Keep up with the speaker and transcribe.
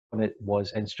it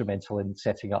was instrumental in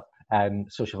setting up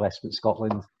Social Investment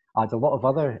Scotland and a lot of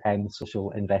other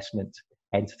social investment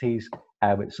entities.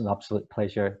 It's an absolute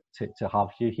pleasure to have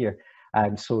you here.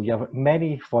 So you have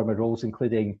many former roles,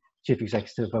 including Chief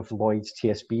Executive of Lloyds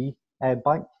TSB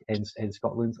Bank in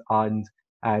Scotland, and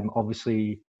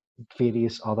obviously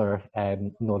various other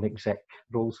non-exec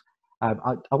roles.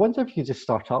 I wonder if you could just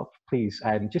start up, please,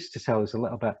 just to tell us a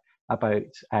little bit about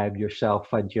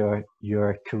yourself and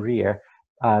your career,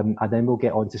 and then we'll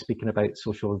get on to speaking about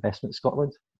Social Investment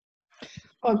Scotland.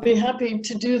 I'd be happy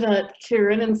to do that,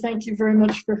 Kieran, and thank you very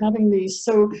much for having me.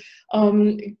 So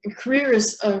career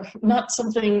is not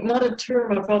a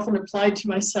term I've often applied to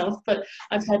myself, but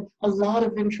I've had a lot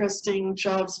of interesting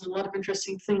jobs and a lot of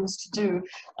interesting things to do.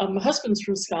 My husband's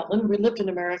from Scotland. We lived in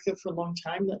America for a long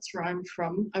time. That's where I'm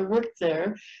from. I worked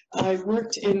there. I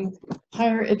worked in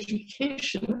higher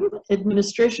education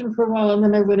administration for a while, and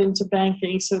then I went into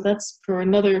banking. So that's for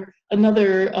another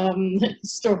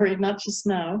story, not just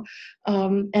now.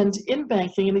 And in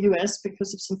banking in the US,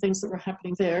 because of some things that were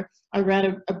happening there, I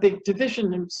ran a big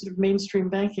division in sort of mainstream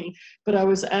banking, but I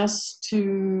was asked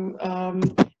to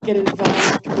get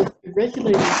involved with the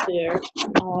regulators there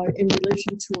in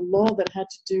relation to a law that had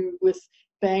to do with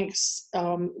banks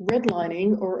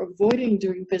redlining or avoiding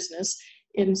doing business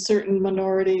in certain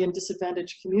minority and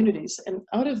disadvantaged communities. And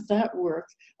out of that work,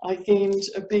 I gained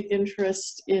a big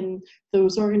interest in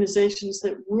those organizations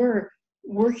that were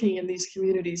working in these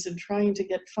communities and trying to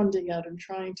get funding out and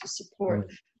trying to support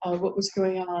what was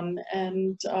going on.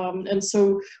 And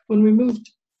so when we moved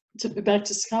back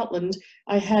to Scotland,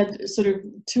 I had sort of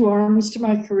two arms to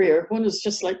my career. One was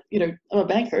just like, I'm a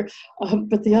banker,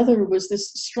 but the other was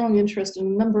this strong interest in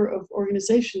a number of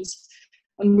organizations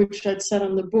on which I'd sat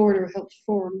on the board or helped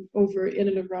form over in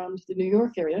and around the New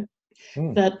York area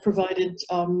that provided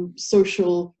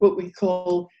what we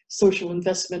call social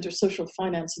investment or social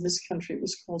finance. In this country, it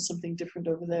was called something different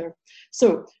over there.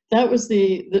 So that was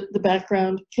the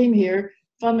background. Came here,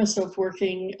 found myself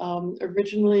working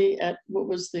originally at what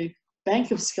was the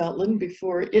Bank of Scotland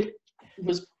before it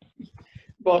was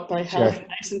bought by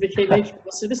Halifax and became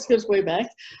HBS. So this goes way back.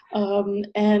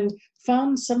 And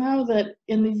found somehow that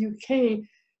in the UK,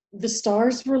 the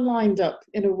stars were lined up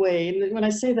in a way. And when I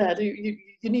say that,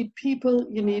 you need people,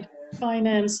 you need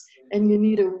finance, and you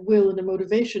need a will and a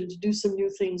motivation to do some new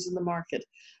things in the market.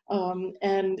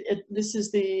 This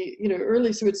is the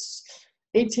early, so it's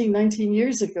 18, 19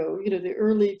 years ago, the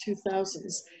early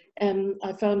 2000s. And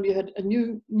I found we had a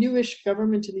newish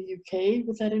government in the UK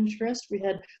with that interest. We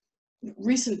had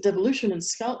recent devolution in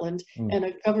Scotland and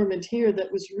a government here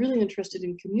that was really interested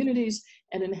in communities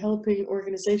and in helping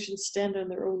organizations stand on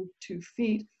their own 2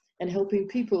 feet and helping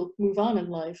people move on in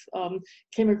life.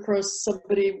 Came across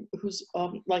somebody who's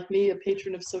like me, a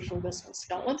patron of Social Investment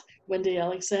Scotland, Wendy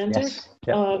Alexander. Yes.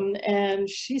 Yep. And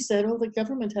she said, the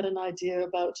government had an idea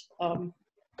about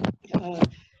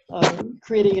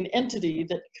creating an entity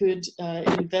that could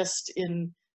invest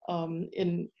in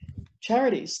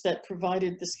charities that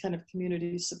provided this kind of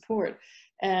community support.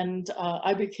 And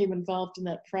I became involved in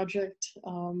that project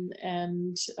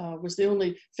and was the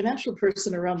only financial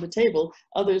person around the table.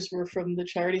 Others were from the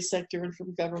charity sector and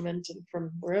from government and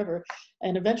from wherever.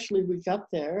 And eventually we got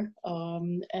there.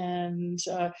 And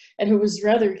it was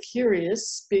rather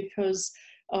curious because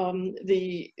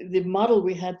the model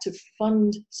we had to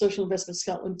fund Social Investment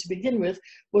Scotland to begin with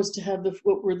was to have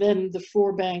what were then the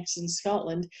 4 banks in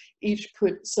Scotland each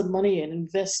put some money in,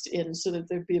 invest in, so that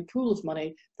there'd be a pool of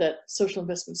money that Social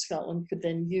Investment Scotland could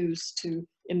then use to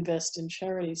invest in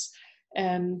charities.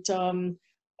 And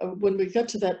when we got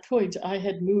to that point, I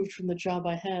had moved from the job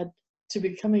I had to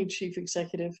becoming Chief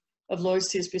Executive of Lloyds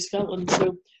TSB Scotland.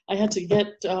 So I had to get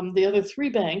the other 3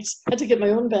 banks, I had to get my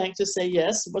own bank to say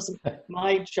yes. It wasn't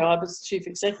my job as Chief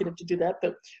Executive to do that,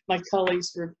 but my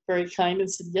colleagues were very kind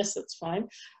and said, yes, that's fine.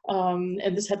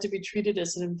 And this had to be treated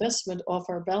as an investment off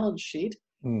our balance sheet.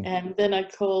 And then I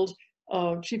called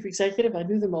Chief Executive, I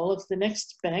knew them all, of the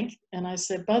next bank. And I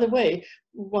said, by the way,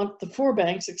 want the 4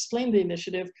 banks, explain the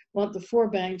initiative, want the 4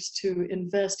 banks to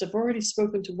invest. I've already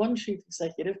spoken to one Chief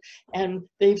Executive and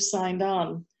they've signed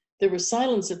on. There was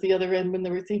silence at the other end when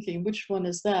they were thinking, which one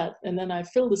is that? And then I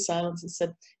filled the silence and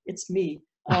said, it's me.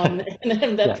 And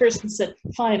then that person said,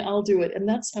 fine, I'll do it. And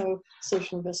that's how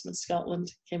Social Investment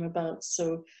Scotland came about.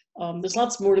 So there's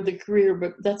lots more to the career,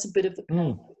 but that's a bit of the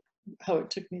path, how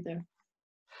it took me there.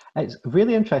 It's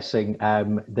really interesting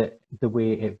that the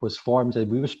way it was formed.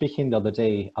 And we were speaking the other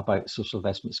day about Social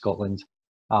Investment Scotland,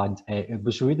 and it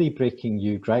was really breaking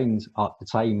new ground at the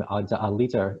time and a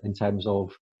leader in terms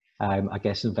of I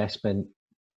guess investment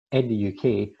in the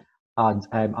UK. And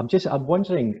I'm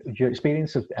wondering your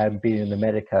experience of being in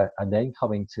America and then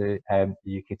coming to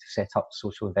the UK to set up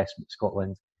Social Investment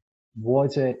Scotland.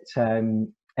 Was it?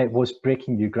 It was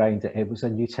breaking new ground. It was a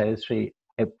new territory.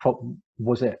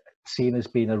 Was it seen as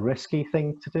being a risky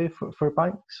thing to do for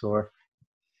banks, or?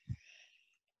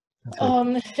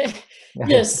 Um, Yeah,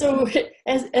 yes, so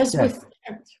as yeah, with,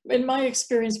 in my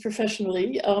experience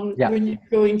professionally, yeah, when you're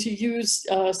going to use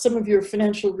some of your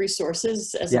financial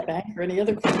resources as a yeah. bank or any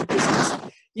other kind of business,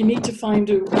 you need to find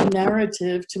a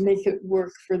narrative to make it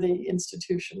work for the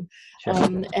institution. Sure.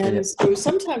 Yeah, And so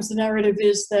sometimes the narrative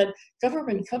is that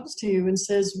government comes to you and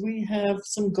says, we have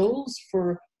some goals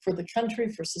for the country,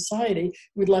 for society,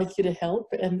 we'd like you to help,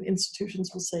 and institutions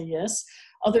will say yes.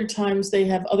 Other times they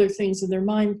have other things in their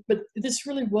mind, but this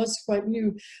really was quite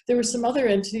new. There were some other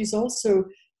entities also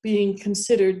being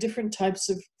considered, different types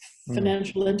of mm,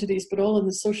 financial entities, but all in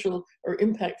the social or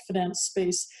impact finance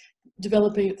space,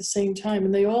 developing at the same time.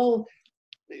 And they all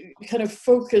kind of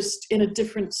focused in a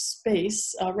different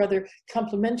space, rather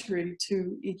complementary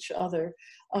to each other.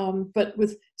 But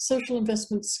with Social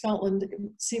Investment Scotland, it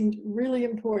seemed really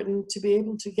important to be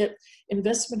able to get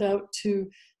investment out to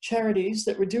charities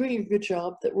that were doing a good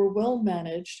job, that were well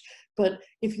managed. But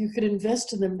if you could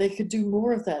invest in them, they could do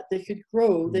more of that. They could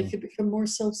grow. They mm, could become more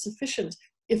self-sufficient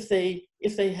if they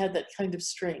had that kind of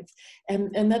strength.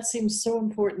 And that seems so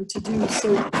important to do.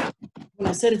 So when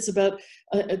I said it's about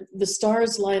the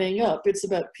stars lining up, it's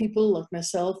about people like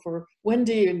myself or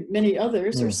Wendy and many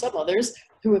others, or mm, some others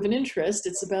who have an interest.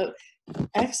 It's about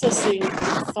accessing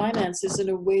finances in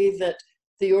a way that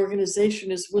the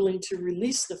organization is willing to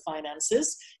release the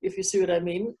finances, if you see what I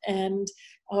mean. And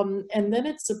then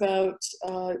it's about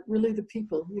really the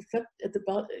people. You've got at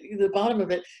the bottom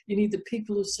of it, you need the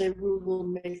people who say, we will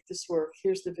make this work.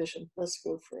 Here's the vision. Let's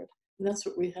go for it. And that's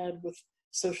what we had with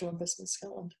Social Investment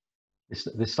Scotland.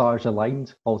 the stars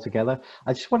aligned altogether.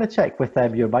 I just want to check with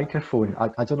your microphone.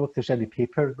 I don't know if there's any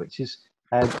paper which is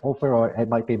over, or it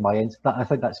might be my end. I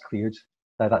think that's cleared.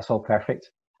 That's all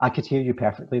perfect. I could hear you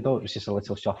perfectly though. It was just a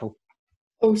little shuffle.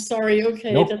 Oh, sorry.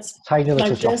 Okay, Nope, that's tiny my little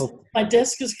desk. shuffle. My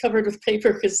desk is covered with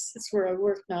paper because it's where I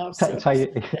work now. So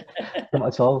Tiny, not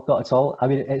at all, not at all. I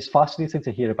mean, it's fascinating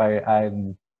to hear about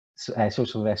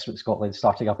Social Investment Scotland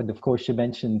starting up, and of course, you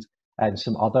mentioned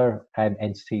some other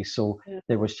entities. So yeah.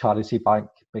 there was Charity Bank,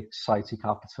 Big Society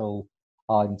Capital,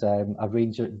 and a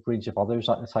range of others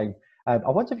at the time. I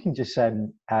wonder if you can just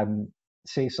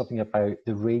say something about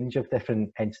the range of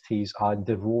different entities and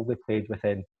the role they played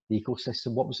within the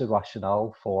ecosystem. What was the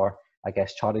rationale for, I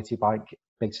guess, Charity Bank,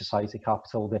 Big Society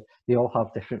Capital? They all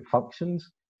have different functions,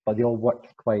 but they all work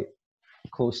quite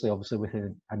closely, obviously,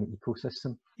 within an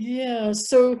ecosystem. Yeah,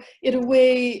 so in a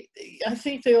way, I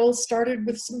think they all started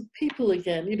with some people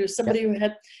again, somebody Yep, who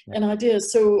had yep, an idea.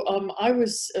 So I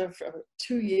was, for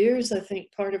 2 years, I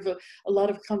think, part of a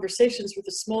lot of conversations with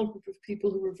a small group of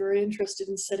people who were very interested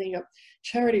in setting up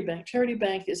Charity Bank. Charity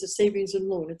Bank is a savings and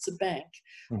loan, it's a bank.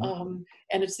 mm-hmm,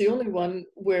 And it's the only one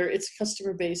where its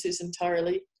customer base is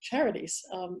entirely charities.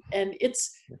 And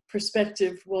its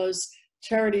perspective was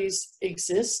charities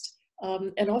exist.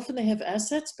 And often they have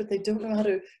assets, but they don't know how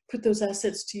to put those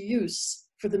assets to use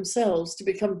for themselves to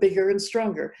become bigger and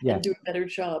stronger yeah, and do a better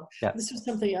job. yeah, This was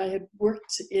something I had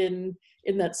worked in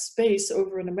that space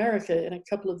over in America in a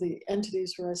couple of the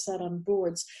entities where I sat on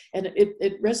boards, and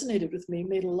it resonated with me,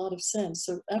 made a lot of sense.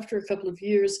 So after a couple of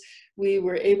years, we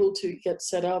were able to get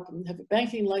set up and have a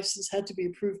banking license, had to be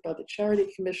approved by the charity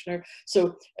commissioner.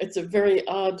 So it's a very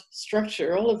odd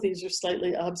structure. All of these are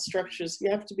slightly odd structures.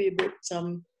 You have to be a bit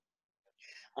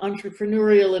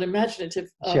entrepreneurial and imaginative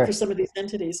for sure, some of these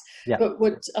entities. yeah, But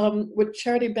what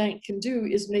Charity Bank can do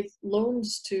is make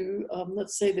loans to,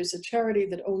 let's say there's a charity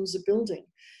that owns a building.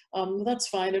 That's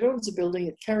fine, it owns a building,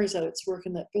 it carries out its work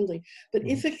in that building. But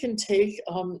mm-hmm, if it can take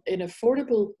an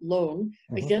affordable loan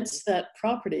mm-hmm, against that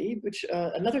property, which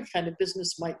another kind of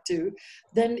business might do,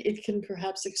 then it can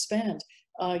perhaps expand.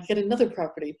 Get another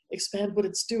property, expand what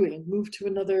it's doing, move to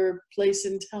another place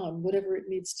in town, whatever it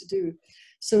needs to do.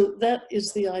 So that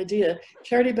is the idea.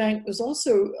 Charity Bank was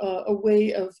also a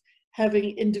way of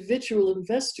having individual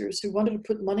investors who wanted to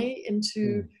put money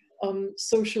into mm,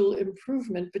 social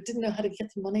improvement, but didn't know how to get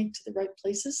the money to the right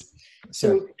places. sure,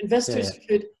 So yeah, yeah, investors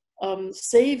could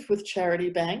save with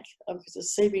Charity Bank, because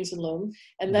it's savings and loan,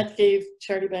 and mm-hmm, that gave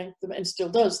Charity Bank, and still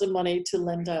does, the money to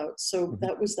lend out. So mm-hmm,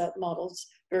 that was that model. It's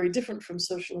very different from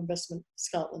Social Investment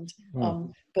Scotland,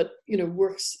 mm, but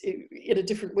works in a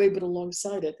different way, but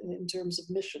alongside it in terms of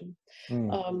mission.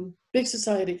 mm, Big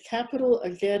Society Capital,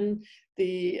 again,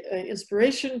 the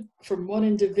inspiration from one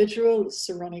individual,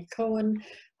 Sir Ronnie Cohen.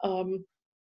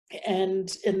 And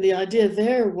the idea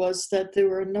there was that there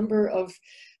were a number of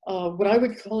what I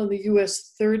would call in the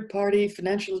US third-party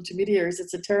financial intermediaries.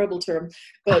 It's a terrible term,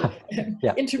 but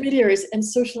Yeah. intermediaries, and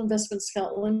Social Investment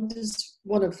Scotland is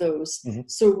one of those. Mm-hmm.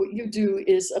 So what you do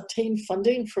is obtain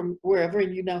funding from wherever,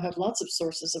 and you now have lots of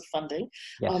sources of funding,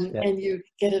 Yes. Yeah. and you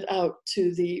get it out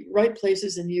to the right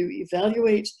places, and you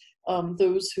evaluate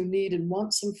those who need and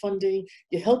want some funding.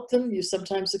 You help them. You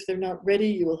sometimes, if they're not ready,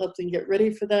 you will help them get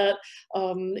ready for that.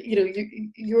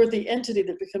 You're the entity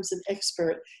that becomes an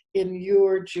expert in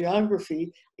your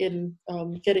geography in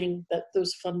getting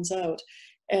those funds out.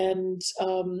 And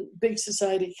Big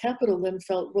Society Capital then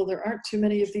felt, well, there aren't too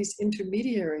many of these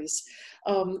intermediaries.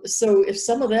 So if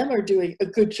some of them are doing a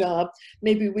good job,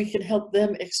 maybe we can help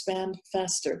them expand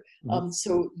faster.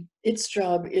 So its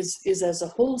job is as a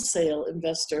wholesale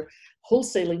investor,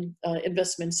 wholesaling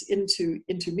investments into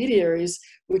intermediaries,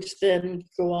 which then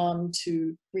go on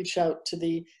to reach out to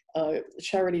the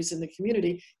charities in the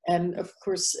community. And of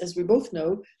course, as we both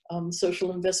know,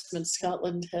 Social Investment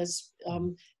Scotland has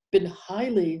been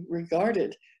highly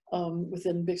regarded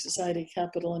within Big Society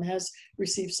Capital and has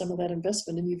received some of that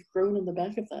investment, and you've grown on the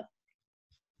back of that.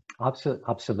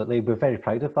 Absolutely. We're very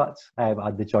proud of that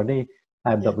and the journey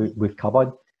that we've come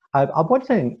on. I'm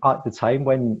wondering, at the time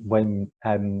when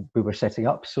we were setting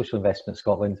up Social Investment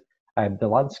Scotland, the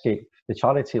landscape, the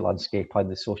charity landscape and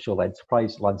the social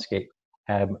enterprise landscape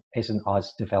isn't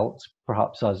as developed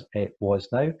perhaps as it was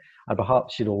now, and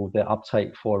perhaps the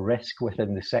appetite for risk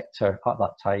within the sector at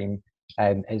that time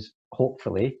is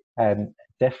hopefully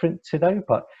different to now.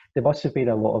 But there must have been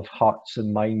a lot of hearts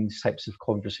and minds types of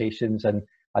conversations and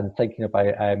thinking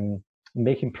about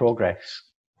making progress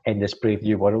in this brave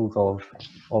new world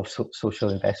of social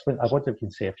investment. I wonder if you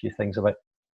can say a few things about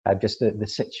just the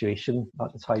situation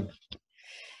at the time.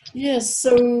 Yes,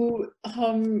 so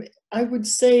I would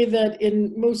say that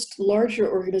in most larger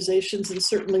organizations, and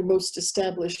certainly most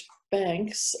established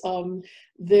banks,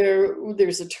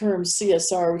 there's a term,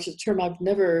 CSR, which is a term I've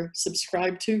never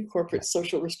subscribed to, corporate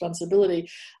social responsibility.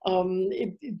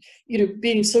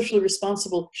 Being socially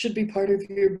responsible should be part of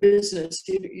your business.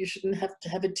 You shouldn't have to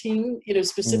have a team,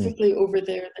 specifically over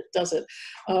there that does it.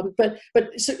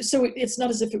 So it's not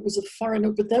as if it was a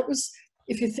foreign, but that was,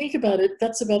 if you think about it,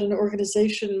 that's about an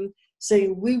organization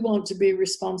saying we want to be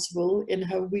responsible in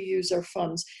how we use our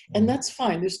funds. And that's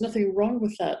fine. There's nothing wrong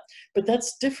with that. But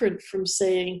that's different from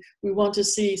saying we want to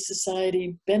see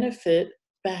society benefit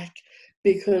back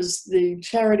because the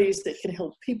charities that can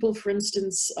help people, for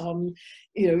instance,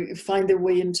 find their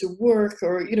way into work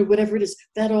or, whatever it is,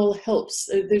 that all helps.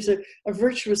 There's a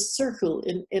virtuous circle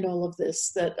in all of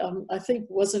this that I think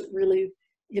wasn't really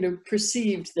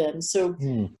perceived then. So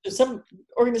some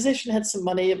organization had some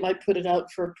money, it might put it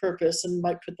out for a purpose and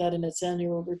might put that in its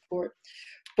annual report.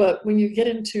 But when you get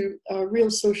into real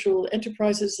social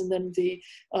enterprises and then the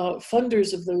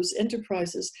funders of those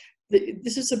enterprises,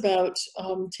 this is about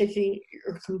taking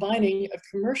or combining a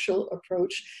commercial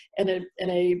approach and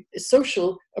a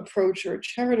social approach or a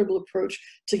charitable approach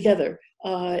together.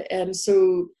 And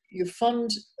so you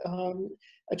fund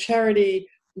a charity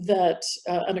that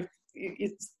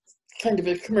it's kind of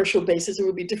a commercial basis. It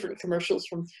would be different commercials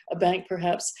from a bank,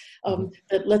 perhaps,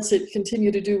 that lets it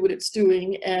continue to do what it's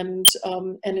doing, and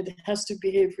it has to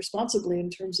behave responsibly in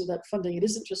terms of that funding. It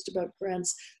isn't just about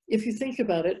grants. If you think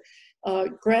about it,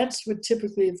 grants would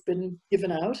typically have been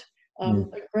given out. A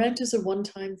grant is a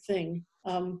one-time thing.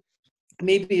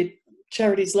 Maybe a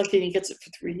charity's lucky and gets it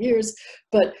for 3 years,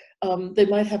 but they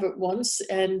might have it once,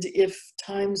 and if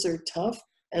times are tough,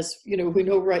 as we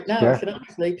know right now,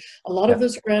 economically, a lot of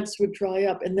those grants would dry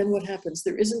up. And then what happens?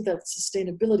 There isn't that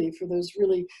sustainability for those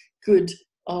really good,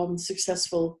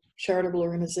 successful charitable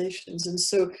organizations. And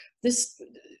so this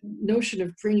notion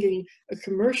of bringing a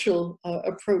commercial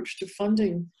approach to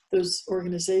funding those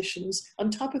organizations on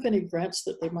top of any grants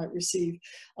that they might receive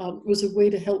was a way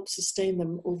to help sustain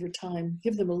them over time,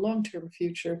 give them a long-term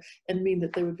future, and mean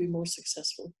that they would be more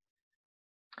successful.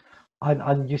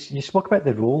 And you spoke about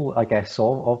the role, I guess,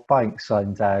 of banks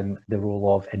and the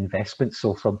role of investment.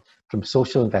 So from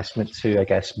social investment to, I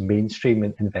guess, mainstream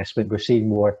investment, we're seeing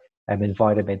more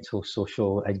environmental,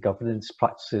 social and governance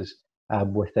practices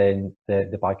within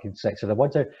the banking sector. I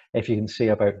wonder if you can say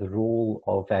about the role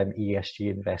of ESG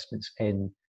investments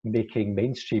in making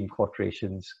mainstream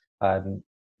corporations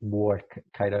more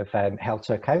kind of held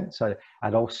to account,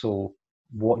 and also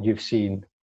what you've seen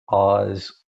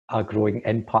as a growing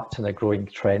impact and a growing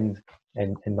trend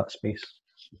in that space.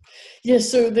 Yes,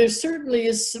 so there certainly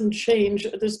is some change.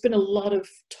 There's been a lot of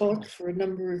talk for a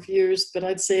number of years, but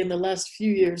I'd say in the last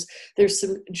few years, there's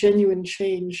some genuine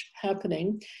change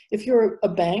happening. If you're a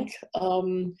bank,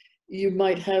 you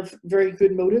might have very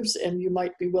good motives and you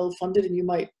might be well funded and you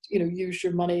might, use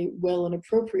your money well and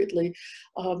appropriately.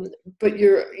 But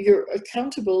you're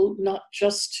accountable not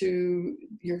just to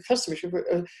your customers,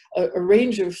 you're a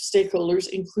range of stakeholders,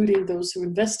 including those who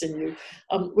invest in you.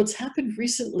 What's happened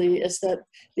recently is that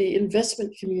the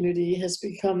investment community has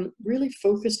become really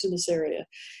focused in this area.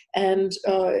 And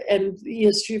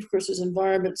ESG, of course, is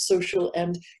environment, social,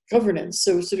 and governance.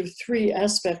 So sort of three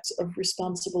aspects of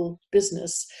responsible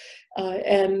business.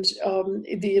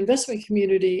 The investment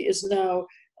community is now,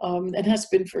 and has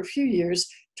been for a few years,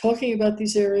 talking about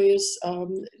these areas,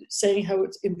 saying how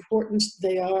important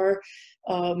they are,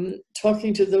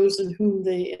 talking to those in whom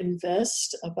they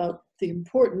invest about the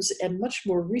importance, and much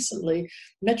more recently,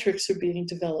 metrics are being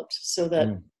developed so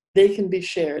that they can be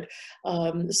shared,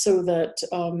 so that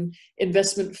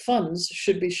investment funds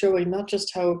should be showing not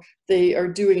just how they are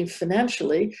doing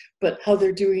financially, but how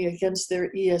they're doing against their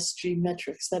ESG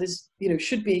metrics. That is,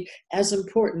 should be as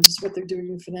important as what they're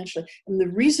doing financially. And the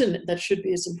reason that should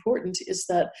be as important is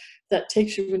that that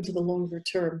takes you into the longer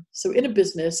term. So in a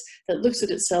business that looks at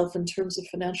itself in terms of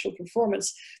financial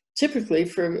performance, typically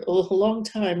for a long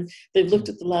time, they've looked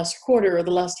at the last quarter or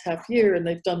the last half year and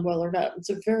they've done well or not. It's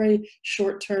a very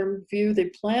short-term view.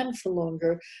 They plan for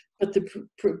longer, but the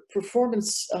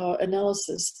performance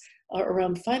analysis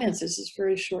around finances is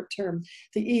very short-term.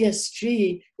 The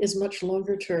ESG is much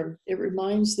longer term. It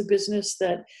reminds the business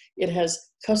that it has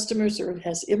customers or it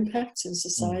has impacts in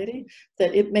society,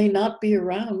 that it may not be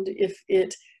around if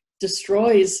it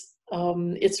destroys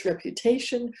its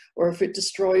reputation, or if it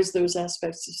destroys those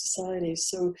aspects of society.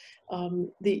 So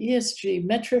the ESG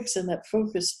metrics and that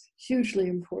focus, hugely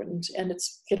important, and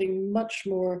it's getting much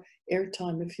more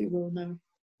airtime, if you will, now.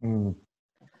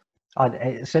 And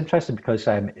it's interesting because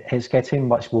it's getting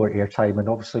much more airtime, and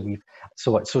obviously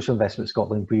so at Social Investment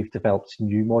Scotland, we've developed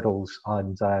new models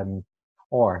and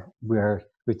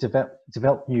we've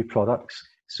developed new products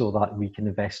so that we can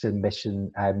invest in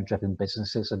mission-driven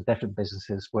businesses and different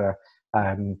businesses where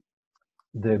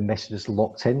the mission is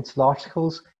locked into the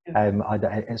articles, and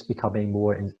it's becoming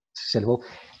more sustainable.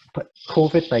 But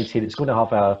COVID-19, it's going to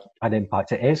have an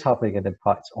impact. It is having an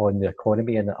impact on the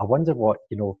economy, and I wonder what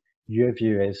your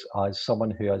view is as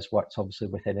someone who has worked obviously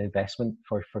within investment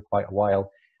for quite a while.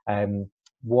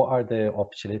 What are the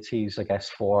opportunities, I guess,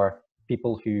 for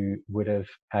people who would have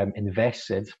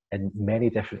invested in many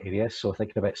different areas? So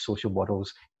thinking about social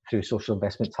models through social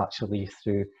investment tax relief,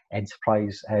 through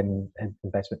enterprise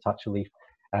investment tax relief,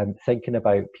 thinking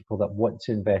about people that want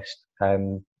to invest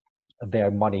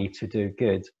their money to do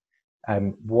good.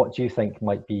 What do you think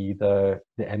might be the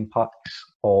impacts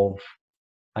of,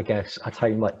 I guess, a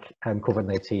time like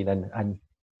COVID-19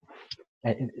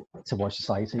 and to our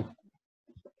society?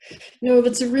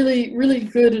 That's a really, really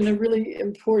good and a really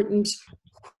important.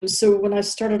 So when I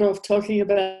started off talking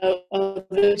about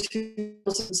the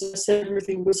 2000s, I said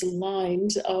everything was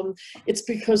aligned. It's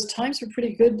because times were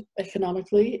pretty good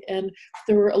economically, and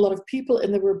there were a lot of people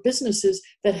and there were businesses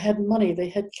that had money, they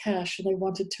had cash, and they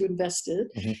wanted to invest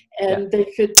it. And they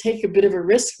could take a bit of a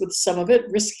risk with some of it,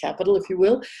 risk capital, if you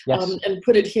will, and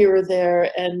put it here or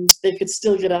there, and they could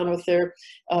still get on with their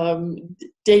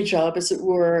day job, as it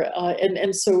were.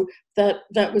 And so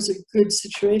that was a good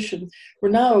situation. We're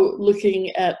now looking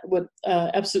at what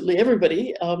absolutely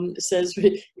everybody says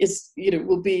is,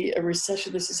 will be a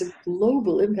recession. This is a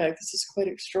global impact. This is quite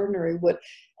extraordinary what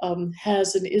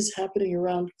has and is happening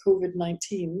around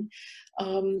COVID-19.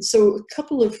 So a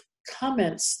couple of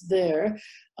comments there.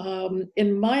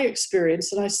 In my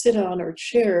experience, and I sit on or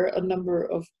chair a number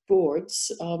of boards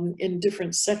in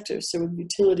different sectors, so in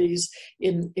utilities,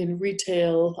 in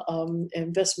retail,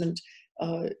 investment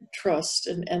trust,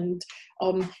 and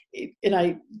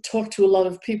I talk to a lot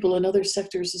of people in other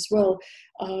sectors as well.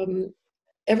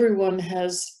 Everyone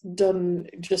has done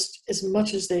just as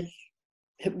much as they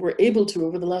were able to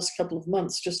over the last couple of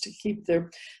months just to keep their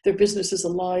businesses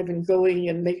alive and going,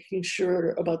 and making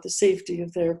sure about the safety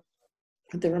of their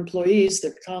employees,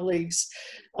 their colleagues,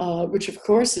 which of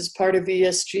course is part of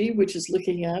ESG, which is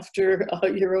looking after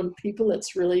your own people.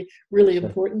 That's really, really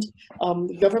important.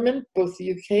 The government, both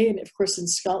the UK and of course in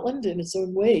Scotland in its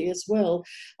own way as well,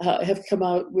 have come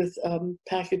out with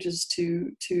packages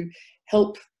to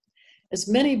help as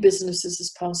many businesses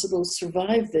as possible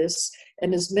survive this,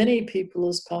 and as many people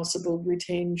as possible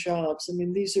retain jobs. I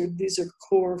mean, these are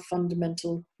core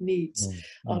fundamental needs.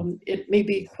 It may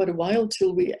be quite a while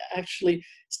till we actually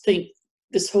think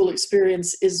this whole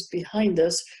experience is behind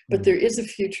us, but there is a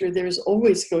future. There's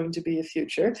always going to be a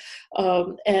future.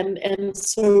 And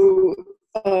so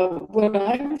what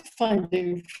I'm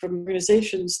finding from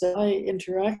organizations that I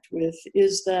interact with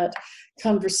is that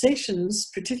conversations,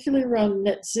 particularly around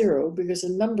net zero, because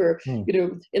a number, in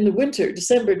the winter,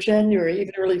 December, January,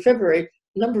 even early February,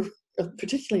 a number of,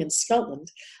 particularly in Scotland,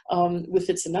 with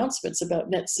its announcements about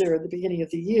net zero at the beginning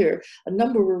of the year, a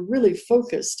number were really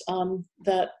focused on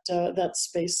that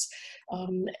space,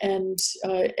 and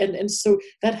so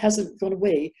that hasn't gone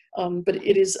away. But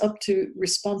it is up to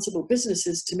responsible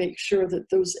businesses to make sure that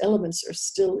those elements are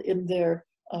still in their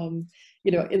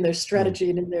in their strategy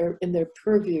and in their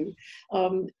purview.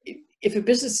 If a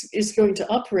business is going to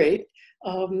operate,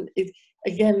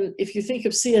 again, if you think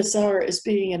of CSR as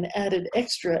being an added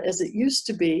extra, as it used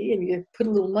to be, and you put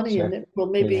a little money in it, well,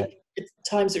 maybe if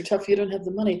times are tough, you don't have the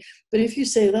money. But if you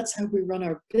say that's how we run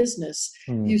our business,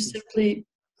 you simply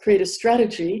create a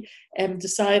strategy and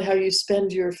decide how you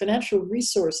spend your financial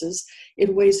resources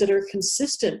in ways that are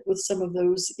consistent with some of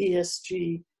those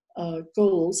ESG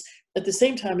goals, at the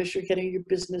same time as you're getting your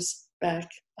business back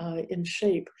in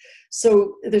shape.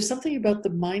 So there's something about the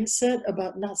mindset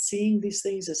about not seeing these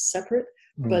things as separate,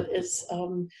 but as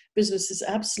businesses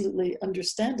absolutely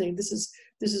understanding this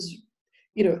is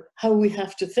how we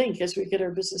have to think as we get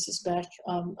our businesses back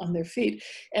on their feet.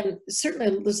 And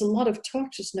certainly there's a lot of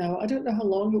talk just now. I don't know how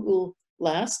long it will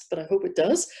last, but I hope it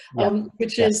does,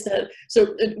 which is that,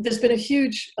 so there's been a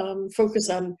huge focus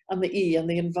on the E, on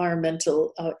the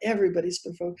environmental. Everybody's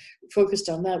been focused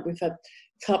on that. We've had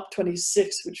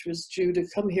COP26, which was due to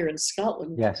come here in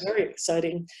Scotland. Very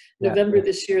exciting. November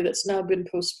this year, that's now been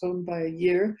postponed by a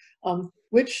year,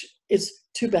 which is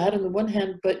too bad on the one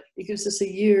hand, but it gives us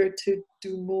a year to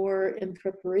do more in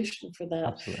preparation for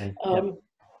that. Absolutely.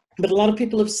 But a lot of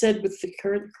people have said with the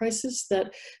current crisis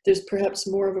that there's perhaps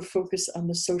more of a focus on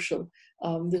the social.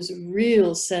 There's a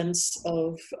real sense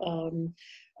of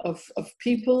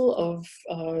people, of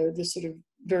the sort of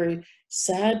very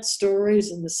sad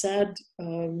stories and the sad,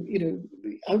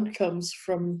 outcomes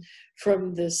from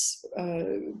this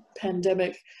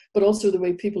pandemic, but also the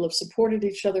way people have supported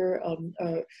each other,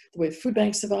 the way food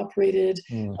banks have operated,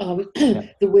 the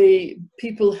way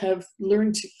people have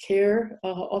learned to care,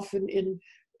 often in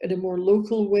a more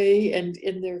local way and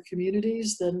in their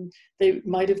communities than they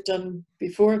might have done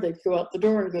before. They'd go out the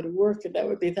door and go to work, and that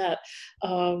would be that.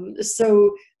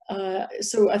 So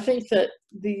I think that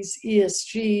these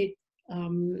ESG,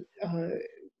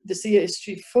 this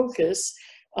ESG focus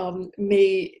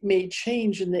may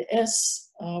change in the S,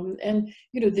 and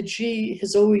the G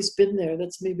has always been there.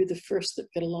 That's maybe the first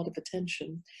that got a lot of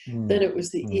attention. Then it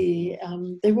was the E.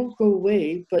 They won't go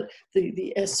away, but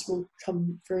the S will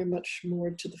come very much more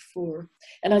to the fore.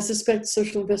 And I suspect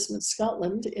Social Investment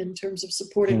Scotland, in terms of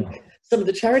supporting some of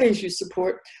the charities you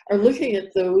support, are looking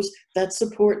at those that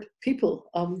support people.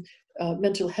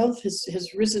 Mental health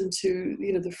has risen to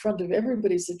the front of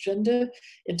everybody's agenda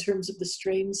in terms of the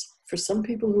strains for some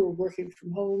people who are working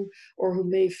from home or who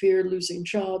may fear losing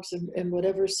jobs and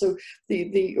whatever. So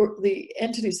the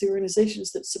entities, the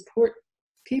organizations that support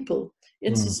people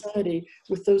in society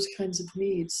with those kinds of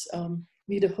needs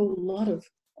need a whole lot of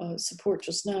support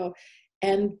just now.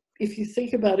 And if you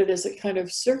think about it as a kind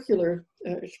of circular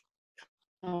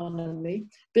economy,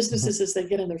 businesses as they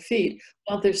get on their feet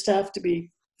want their staff to be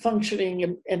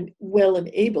functioning and well and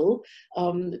able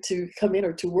to come in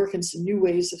or to work in some new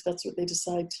ways if that's what they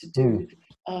decide to do.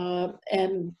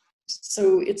 And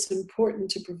so it's important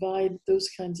to provide those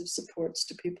kinds of supports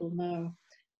to people now.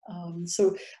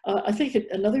 So I think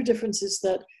another difference is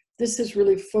that this has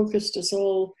really focused us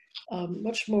all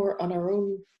much more on our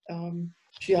own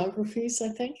geographies, I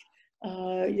think.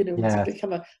 It's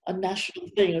become a national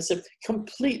thing. It's a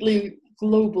completely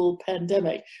global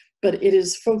pandemic, but it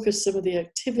has focused some of the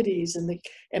activities and the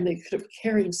kind of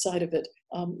caring side of it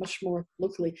much more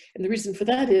locally. And the reason for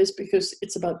that is because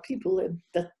it's about people, and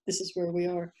that this is where we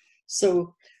are.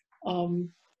 So,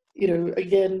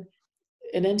 again,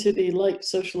 an entity like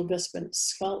Social Investment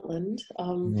Scotland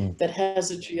that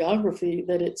has a geography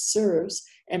that it serves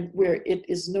and where it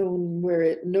is known, where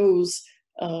it knows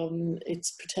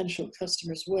its potential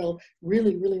customers well,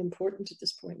 really, really important at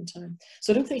this point in time.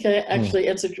 So I don't think I actually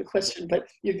answered your question, but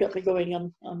you got me going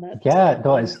on that. Yeah,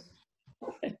 no,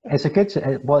 it's a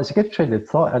good train of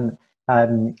thought,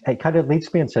 and it kind of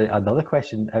leads me into another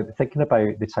question. Thinking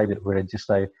about the time that we're in just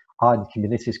now, and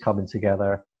communities coming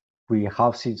together, we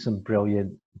have seen some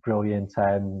brilliant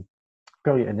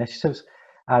initiatives.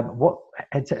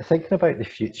 Thinking about the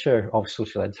future of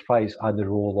social enterprise and the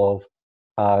role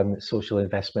of social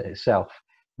investment itself.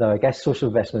 Now, I guess social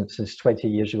investment since 20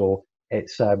 years ago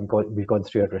we've gone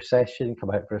through a recession,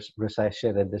 come out of a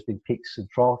recession, and there's been peaks and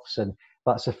troughs, and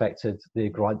that's affected the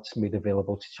grants made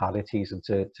available to charities and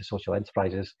to social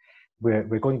enterprises.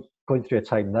 We're going through a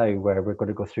time now where we're going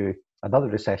to go through another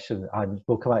recession, and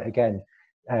we'll come out again.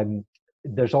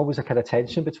 There's always a kind of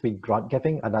tension between grant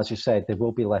giving, and as you said, there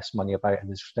will be less money about, and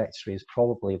the trajectory is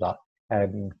probably that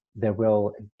there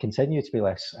will continue to be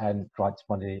less grant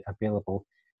money available.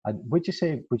 And would you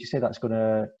say that's going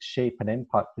to shape and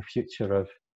impact the future of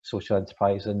social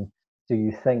enterprise? And do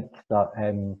you think that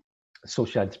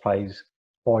social enterprise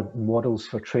or models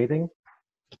for trading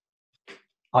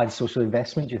and social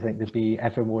investment, do you think they'd be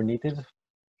ever more needed?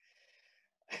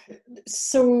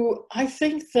 So I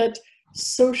think that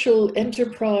social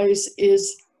enterprise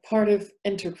is part of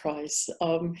enterprise.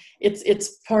 It's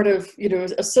part of,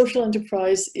 a social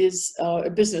enterprise is a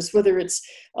business, whether it's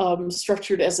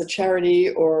structured as a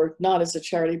charity or not as a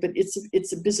charity, but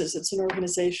it's a business, it's an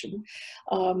organization.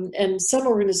 And some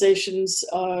organizations,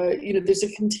 there's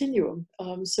a continuum.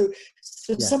 So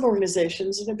some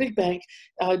organizations, and a big bank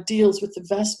deals with the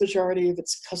vast majority of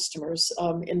its customers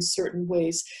in certain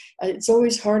ways. It's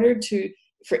always harder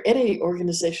for any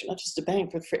organization, not just a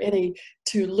bank, but for any,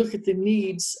 to look at the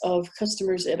needs of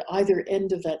customers at either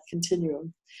end of that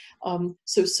continuum.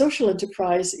 So social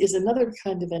enterprise is another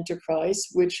kind of enterprise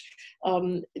which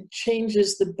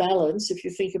changes the balance, if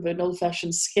you think of an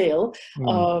old-fashioned scale,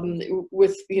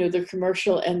 with the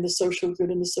commercial and the social good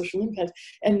and the social impact,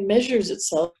 and measures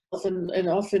itself and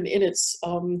often in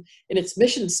its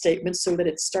mission statement, so that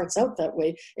it starts out that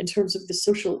way in terms of the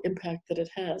social impact that it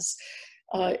has.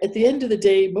 At the end of the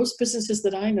day, most businesses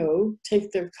that I know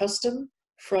take their custom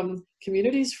from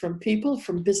communities, from people,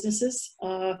 from businesses,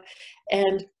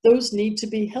 and those need to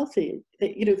be healthy.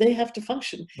 They have to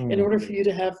function in order for you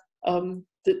to have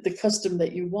the custom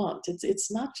that you want.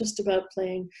 It's not just about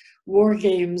playing war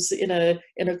games in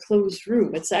a closed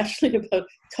room. It's actually about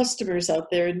customers out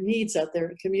there and needs out there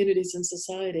in communities and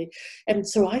society. And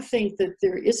so I think that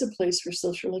there is a place for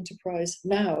social enterprise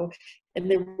now, and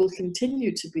there will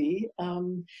continue to be.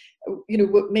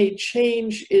 What may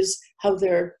change is how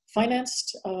they're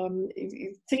financed.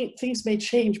 Things may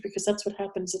change because that's what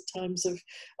happens at times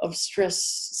of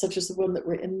stress, such as the one that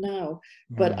we're in now.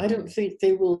 But I don't think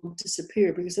they will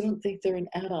disappear, because I don't think they're an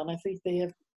add-on. I think they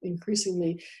have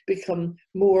increasingly become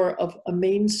more of a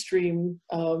mainstream,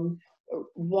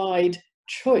 wide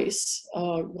choice,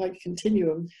 wide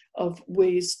continuum of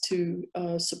ways to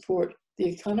support the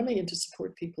economy and to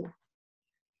support people.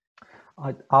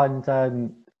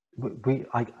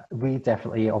 We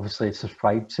definitely obviously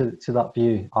subscribe to that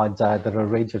view, and there are a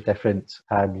range of different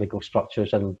legal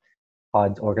structures and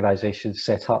organisations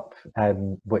set up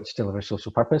which deliver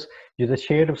social purpose. You're the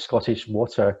chair of Scottish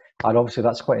Water, and obviously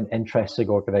that's quite an interesting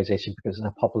organisation because it's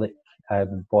a public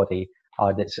body,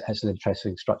 and it's an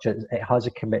interesting structure. It has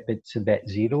a commitment to net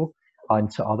zero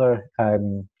and to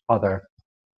other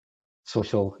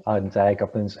social and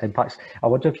governance impacts. I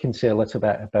wonder if you can say a little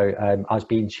bit about, as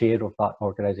being chair of that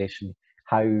organisation,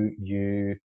 how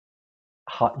you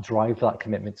drive that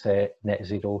commitment to net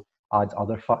zero and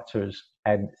other factors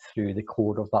through the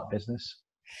core of that business.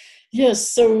 Yes,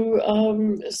 so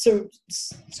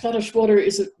Scottish Water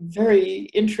is a very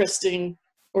interesting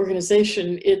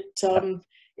organization.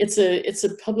 It's a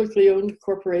publicly owned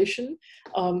corporation,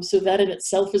 so that in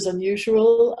itself is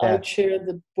unusual. I chair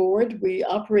the board. We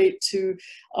operate to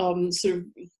sort of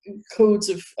codes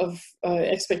of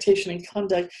expectation and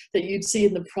conduct that you'd see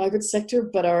in the private sector,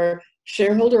 but our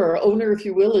shareholder, our owner, if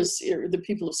you will, is the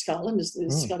people of Scotland, is the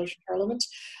Scottish Parliament.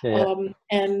 And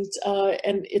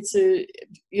it's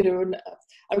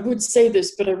I would say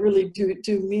this, but I really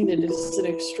do mean it. It's an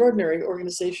extraordinary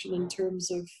organization in terms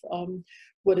of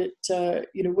what it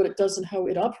does and how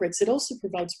it operates. It also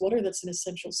provides water that's an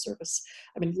essential service.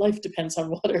 I mean, life depends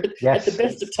on water at the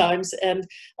best of times, and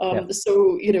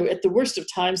so at the worst of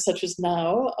times, such as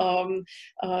now,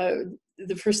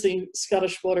 the first thing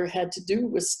Scottish Water had to do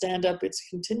was stand up its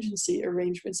contingency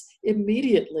arrangements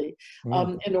immediately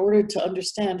in order to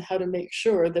understand how to make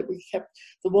sure that we kept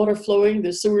the water flowing,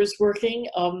 the sewers working,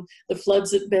 the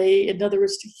floods at bay. In other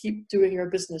words, to keep doing our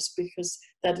business, because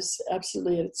that is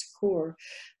absolutely at its core.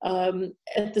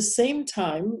 At the same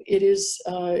time, it is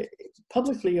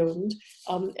publicly owned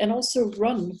and also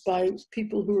run by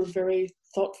people who are very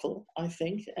thoughtful, I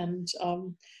think, and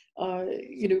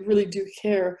really do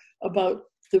care about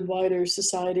the wider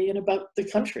society and about the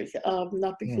country,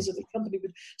 not because of the company, but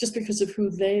just because of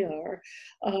who they are.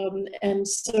 And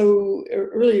so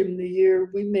earlier in the year,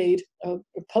 we made a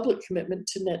public commitment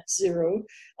to net zero.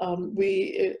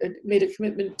 We made a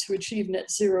commitment to achieve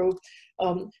net zero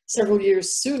several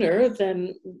years sooner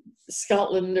than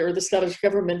Scotland or the Scottish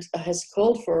government has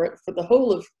called for it for the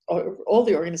whole of all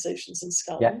the organizations in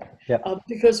Scotland. Yeah.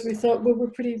 Because we thought, well,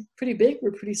 we're pretty big,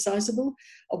 we're pretty sizable.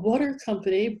 A water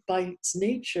company, by its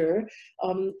nature,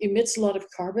 emits a lot of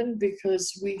carbon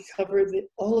because we cover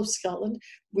all of Scotland.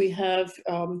 We have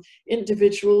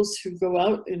individuals who go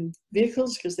out in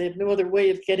vehicles because they have no other way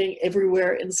of getting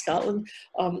everywhere in Scotland.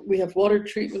 We have water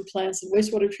treatment plants and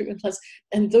wastewater treatment plants,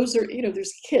 and those are,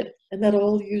 there's kit, and that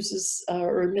all uses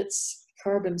or emits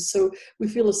carbon. So we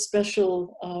feel a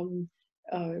special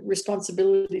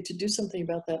responsibility to do something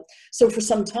about that. So for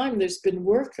some time, there's been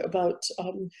work about,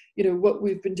 what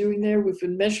we've been doing there. We've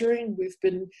been measuring, we've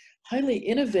been highly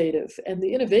innovative, and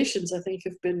the innovations, I think,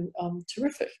 have been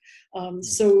terrific.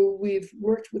 So we've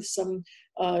worked with some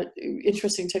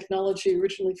interesting technology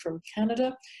originally from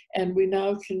Canada, and we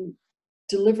now can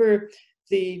deliver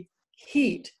the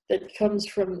heat that comes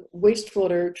from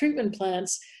wastewater treatment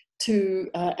plants to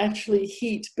actually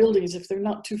heat buildings if they're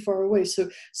not too far away. So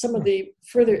some of the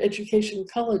further education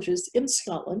colleges in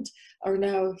Scotland are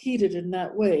now heated in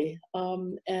that way.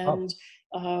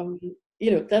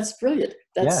 That's brilliant.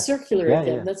 That's circular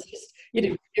again. Yeah. That's just,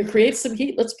 you create some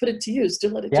heat, let's put it to use.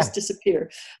 Don't let it just disappear.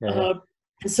 And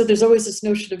so there's always this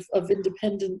notion of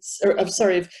independence, or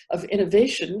of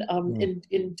innovation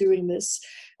in doing this.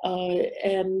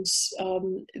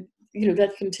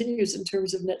 That continues in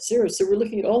terms of net zero. So we're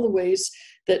looking at all the ways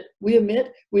that we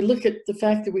emit. We look at the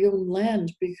fact that we own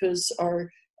land because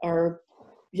our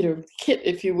kit,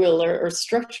 if you will, our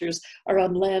structures are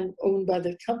on land owned by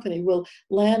the company. Well,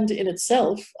 land in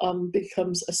itself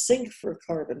becomes a sink for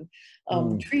carbon.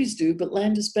 Trees do, but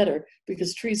land is better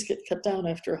because trees get cut down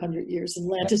after 100 years and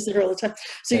land is there all the time.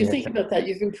 So you think about that.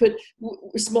 You can put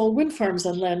small wind farms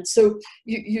on land. So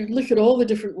you look at all the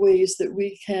different ways that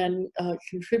we can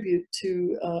contribute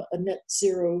to a net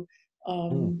zero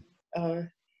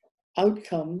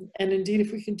outcome, and indeed,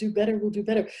 if we can do better, we'll do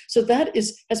better. So that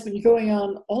has been going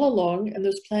on all along, and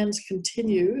those plans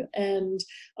continue. And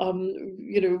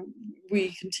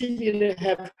we continue to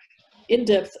have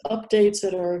in-depth updates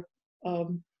at our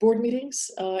board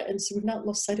meetings, and so we've not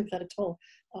lost sight of that at all.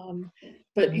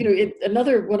 But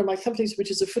another one of my companies, which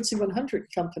is a FTSE 100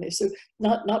 company, so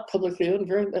not publicly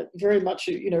owned, very much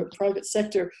private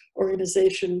sector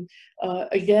organization,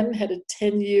 again had a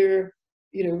 10-year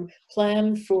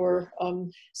plan for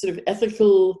sort of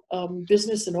ethical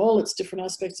business and all its different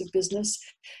aspects of business.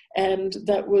 And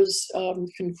that was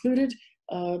concluded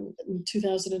in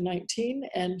 2019.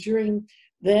 And during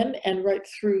then and right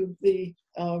through the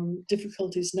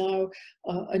difficulties now,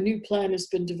 a new plan has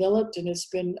been developed and it's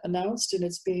been announced and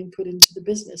it's being put into the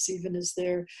business, even as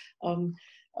they're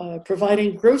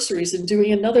providing groceries and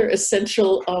doing another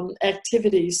essential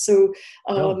activity. So,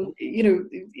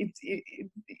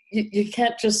 you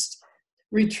can't just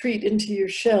retreat into your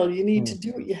shell. You need to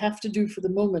do what you have to do for the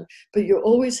moment, but you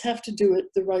always have to do it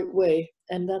the right way.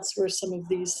 And that's where some of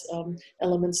these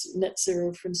elements, net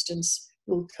zero, for instance,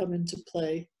 will come into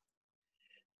play.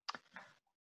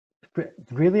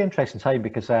 Really interesting time,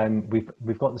 because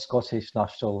we've got the Scottish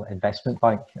National Investment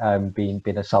Bank being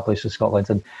established in Scotland,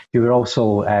 and you were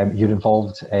also you're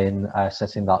involved in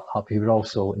setting that up. You were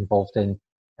also involved in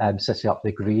setting up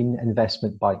the Green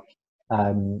Investment Bank,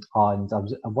 and I'm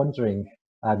wondering,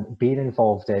 being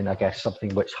involved in, I guess,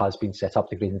 something which has been set up,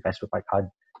 the Green Investment Bank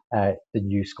and the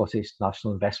new Scottish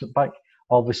National Investment Bank.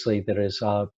 Obviously, there is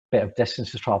a bit of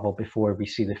distance to travel before we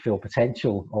see the full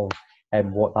potential of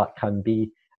what that can be.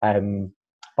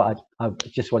 But I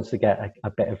just wanted to get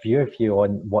a bit of your view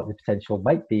on what the potential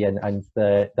might be and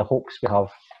the hopes we have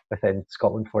within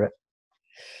Scotland for it.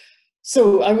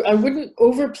 So I wouldn't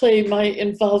overplay my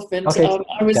involvement. Okay.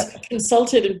 I was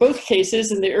consulted in both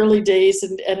cases in the early days,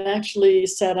 and actually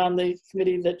sat on the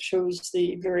committee that chose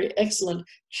the very excellent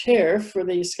chair for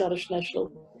the Scottish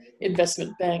National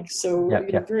Investment Bank. So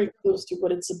very close to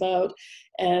what it's about,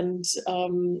 and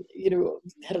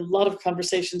had a lot of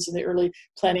conversations in the early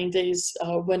planning days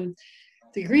when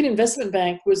the Green Investment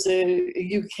Bank was a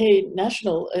UK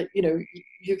national,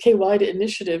 UK-wide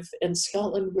initiative, and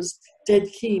Scotland was dead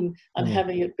keen on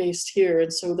having it based here.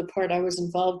 And so the part I was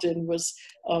involved in was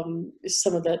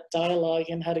some of that dialogue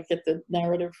and how to get the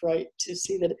narrative right to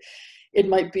see that it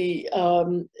might be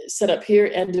set up here,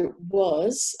 and it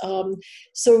was.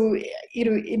 So,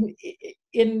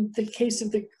 in the case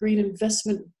of the Green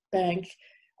Investment Bank,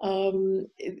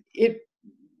 it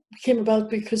came about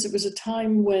because it was a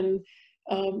time when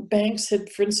banks had,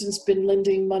 for instance, been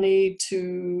lending money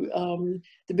to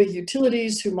the big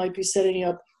utilities who might be setting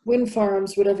up wind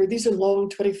farms, whatever. These are long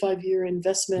 25-year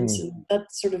investments and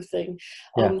that sort of thing.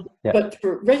 But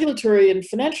for regulatory and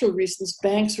financial reasons,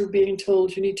 banks were being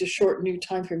told you need to shorten your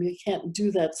time frame. You can't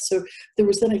do that. So there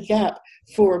was then a gap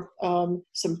for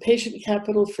some patient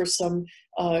capital, for some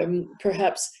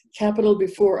perhaps capital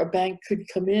before a bank could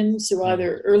come in. So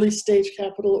either early stage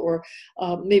capital or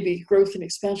maybe growth and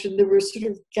expansion. There were sort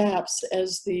of gaps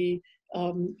as the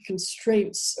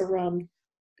constraints around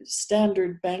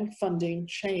standard bank funding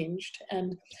changed,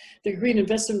 and the Green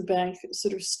Investment Bank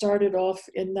sort of started off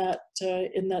in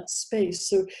that space.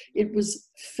 So it was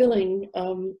filling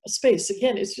a space.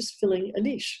 Again, it's just filling a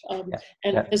niche,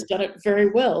 and has done it very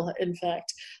well. In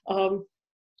fact,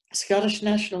 Scottish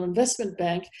National Investment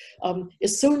Bank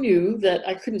is so new that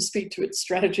I couldn't speak to its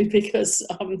strategy because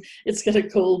it's got a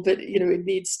cold, but it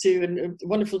needs to. And a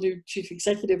wonderful new chief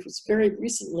executive was very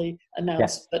recently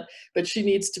announced, but she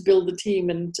needs to build the team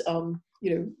and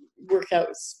work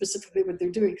out specifically what they're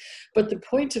doing. But the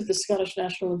point of the Scottish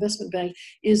National Investment Bank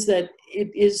is that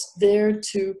it is there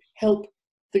to help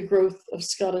the growth of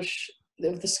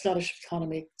the Scottish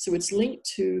economy. So it's linked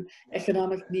to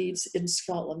economic needs in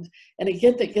Scotland. And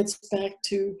again, that gets back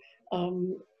to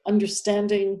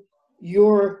understanding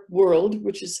your world,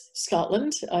 which is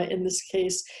Scotland in this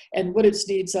case, and what its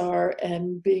needs are,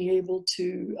 and being able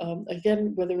to,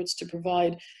 again, whether it's to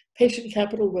provide patient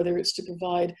capital, whether it's to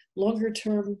provide longer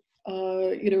term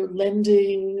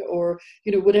lending, or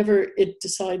whatever it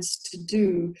decides to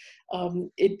do,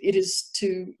 it is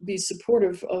to be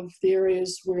supportive of the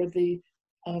areas where the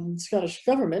Scottish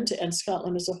government and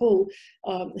Scotland as a whole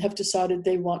have decided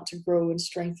they want to grow and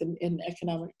strengthen in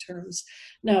economic terms.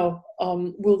 Now,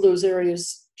 will those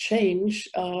areas change?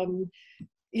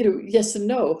 Yes and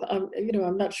no.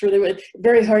 I'm not sure they would.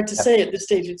 Very hard to say at this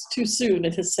stage. It's too soon,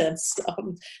 in a sense,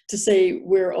 to say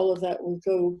where all of that will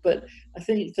go. But I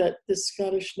think that the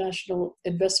Scottish National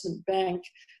Investment Bank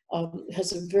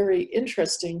has a very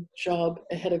interesting job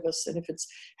ahead of us, and if it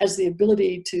has the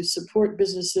ability to support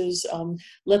businesses,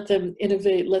 let them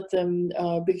innovate, let them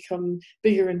become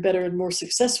bigger and better and more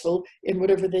successful in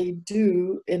whatever they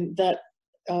do, and that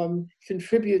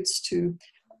contributes to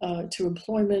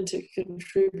employment, it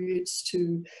contributes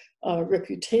to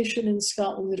reputation in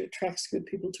Scotland, that attracts good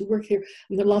people to work here.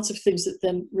 And there are lots of things that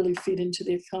then really feed into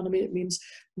the economy. It means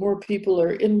more people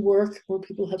are in work, more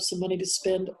people have some money to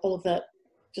spend, all of that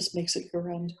just makes it go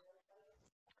round.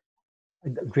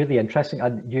 Really interesting.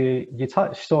 And you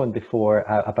touched on before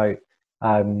about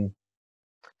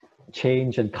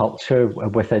change and culture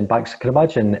within banks. I can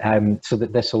imagine so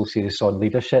that this whole series on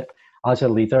leadership. As a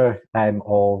leader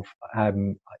of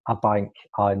a bank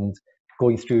and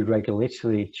going through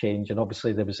regulatory change, and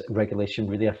obviously there was regulation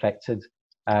really affected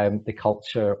the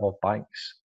culture of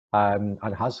banks and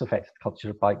has affected the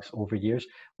culture of banks over years.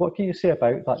 What can you say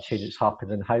about that change that's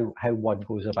happened and how one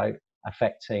goes about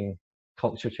affecting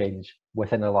culture change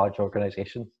within a large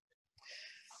organisation?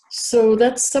 So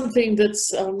that's something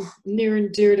that's near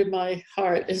and dear to my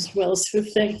heart as well. So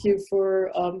thank you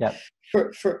for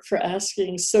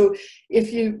asking. So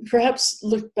if you perhaps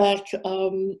look back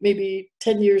maybe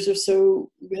 10 years or so,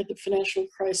 we had the financial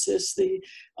crisis, the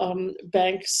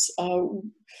banks,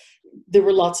 there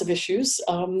were lots of issues.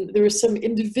 There were some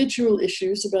individual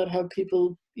issues about how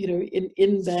people,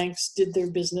 in banks did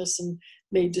their business and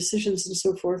made decisions and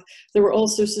so forth. There were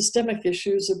also systemic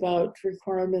issues about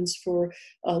requirements for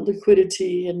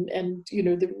liquidity and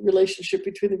the relationship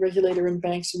between the regulator and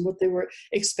banks and what they were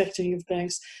expecting of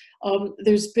banks.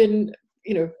 There's been,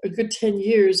 a good 10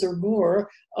 years or more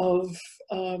of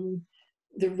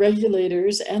the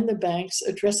regulators and the banks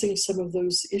addressing some of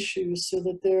those issues, so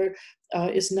that there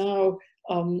is now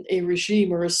a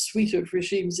regime, or a suite of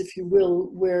regimes, if you will,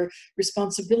 where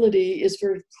responsibility is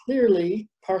very clearly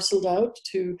parceled out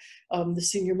to the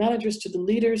senior managers, to the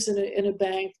leaders in a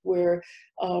bank, where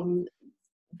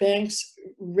banks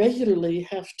regularly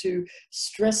have to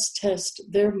stress test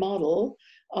their model,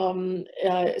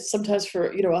 sometimes for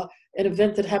an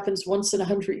event that happens once in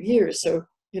 100 years. So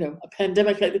a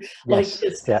pandemic like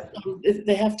this,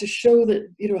 they have to show that,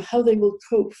 how they will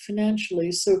cope financially.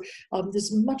 So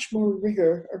there's much more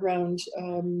rigor around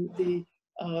the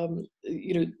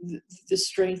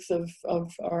strength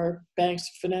of our banks,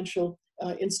 financial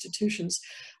institutions.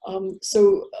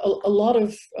 So a lot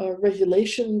of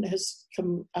regulation has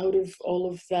come out of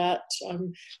all of that.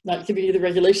 I'm not giving you the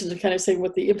regulations, I'm kind of saying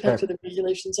what the impact of the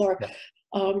regulations are.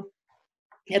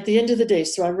 At the end of the day,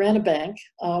 so I ran a bank,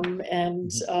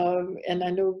 and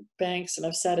I know banks, and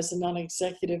I've sat as a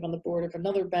non-executive on the board of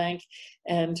another bank,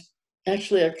 and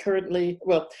actually I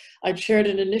chaired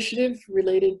an initiative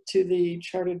related to the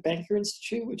Chartered Banker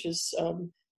Institute, which is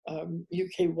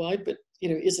UK-wide, but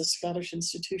is a Scottish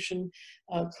institution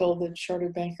called the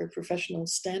Chartered Banker Professional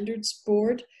Standards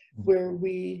Board, where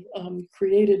we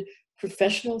created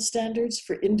professional standards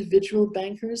for individual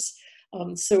bankers.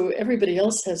 So everybody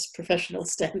else has professional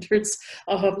standards,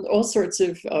 all sorts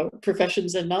of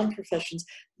professions and non-professions.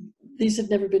 These had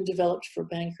never been developed for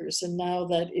bankers, and now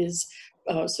that is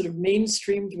sort of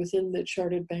mainstreamed within the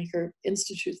Chartered Banker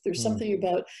Institute. There's something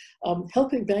about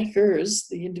helping bankers,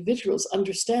 the individuals,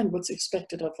 understand what's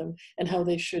expected of them and how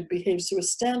they should behave. So a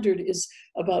standard is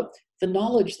about the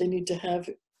knowledge they need to have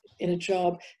in a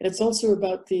job, and it's also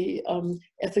about the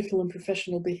ethical and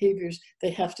professional behaviors they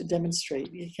have to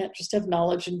demonstrate. You can't just have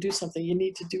knowledge and do something. You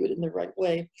need to do it in the right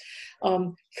way.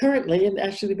 Currently, and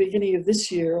actually the beginning of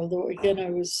this year, although again I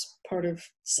was part of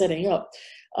setting up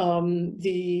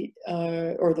the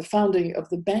founding of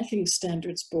the Banking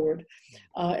Standards Board,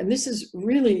 and this is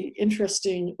really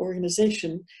interesting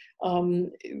organization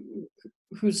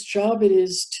whose job it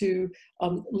is to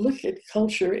look at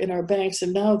culture in our banks.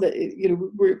 And now that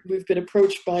we've been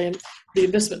approached by the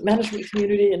investment management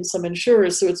community and some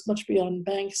insurers, so it's much beyond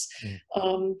banks.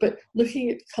 But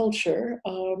looking at culture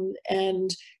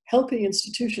and helping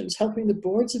institutions, helping the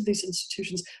boards of these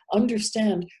institutions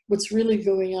understand what's really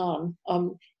going on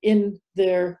in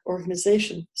their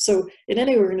organization. So in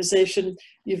any organization,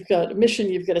 you've got a mission,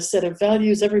 you've got a set of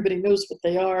values, everybody knows what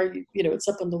they are, it's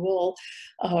up on the wall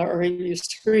or in your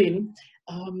screen.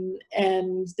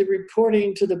 And the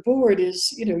reporting to the board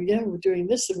is, yeah, we're doing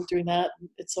this and we're doing that.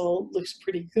 It's all looks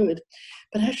pretty good.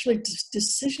 But actually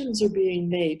decisions are being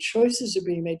made, choices are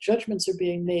being made, judgments are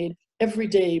being made every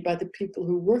day by the people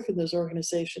who work in those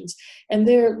organizations. And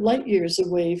they're light years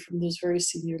away from those very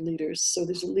senior leaders. So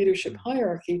there's a leadership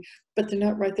hierarchy, but they're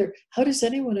not right there. How does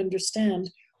anyone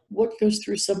understand what goes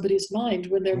through somebody's mind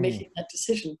when they're making that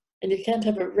decision? And you can't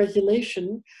have a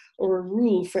regulation or a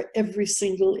rule for every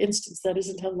single instance. That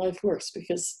isn't how life works,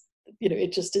 because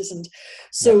it just isn't.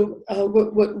 So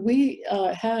what we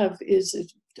have is a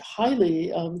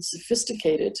highly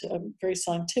sophisticated, very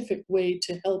scientific way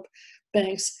to help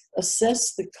banks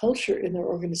assess the culture in their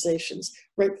organizations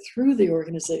right through the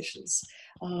organizations.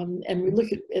 And we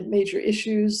look at major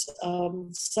issues,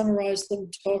 summarize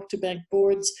them, talk to bank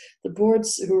boards. The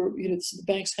boards who are, so the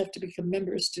banks have to become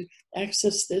members to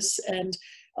access this, and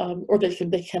or they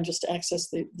can just access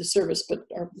the service, but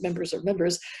our members are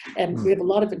members, and we have a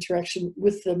lot of interaction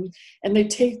with them, and they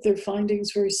take their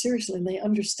findings very seriously, and they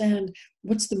understand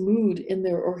what's the mood in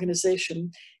their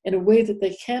organization in a way that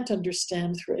they can't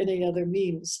understand through any other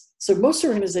means. So most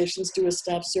organizations do a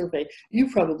staff survey. You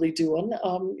probably do one.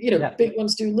 Big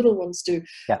ones do, little ones do,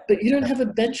 but you don't have a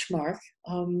benchmark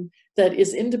that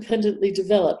is independently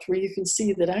developed where you can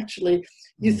see that actually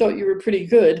you thought you were pretty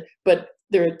good, but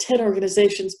there are 10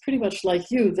 organizations pretty much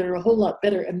like you that are a whole lot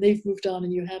better, and they've moved on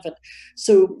and you haven't.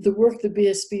 So the work the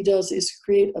BSB does is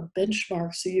create a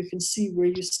benchmark so you can see where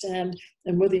you stand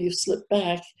and whether you slip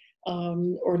back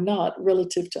or not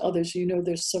relative to others.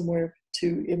 There's somewhere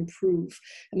to improve.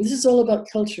 And this is all about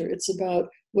culture. It's about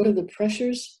what are the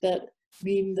pressures that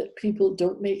mean that people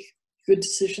don't make good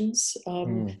decisions.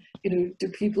 Do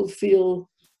people feel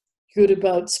good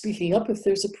about speaking up if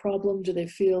there's a problem? Do they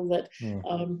feel that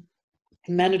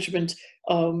management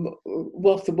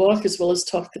walk the walk as well as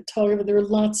talk the talk? I mean, there are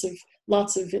lots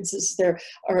of instances there.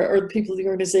 Are the people of the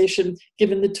organization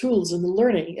given the tools and the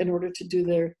learning in order to do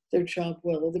their job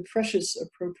well? Are the pressures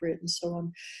appropriate, and so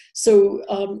on? So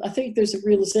I think there's a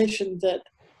realization that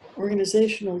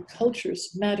organizational cultures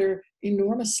matter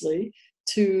enormously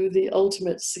to the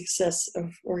ultimate success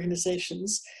of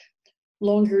organizations.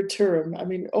 Longer term, I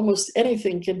mean, almost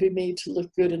anything can be made to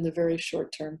look good in the very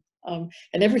short term.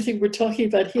 And everything we're talking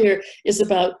about here is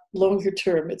about longer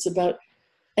term. It's about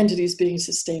entities being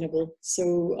sustainable.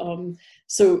 So,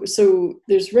 so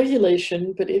there's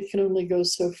regulation, but it can only go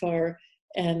so far.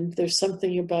 And there's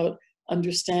something about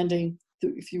understanding,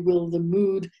 if you will, the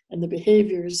mood and the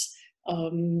behaviors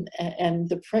and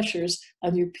the pressures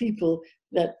on your people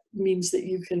that means that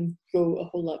you can go a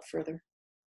whole lot further.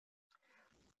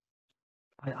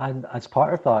 And as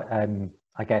part of that,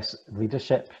 I guess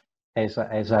leadership is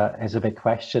a big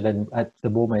question, and at the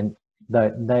moment,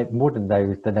 more than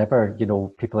now than ever,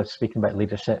 people are speaking about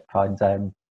leadership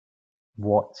and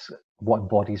what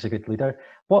embodies a good leader.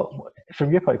 What,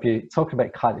 from your point of view, talking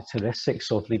about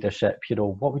characteristics of leadership,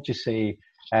 what would you say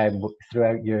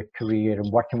throughout your career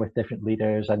and working with different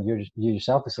leaders, and you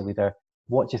yourself as a leader,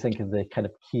 what do you think are the kind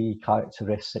of key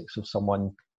characteristics of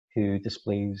someone who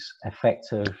displays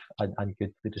effective and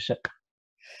good leadership?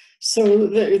 So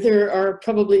there are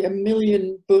probably a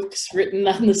million books written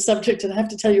on the subject, and I have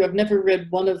to tell you, I've never read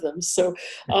one of them. So,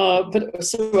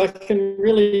 so I can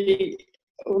really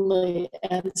only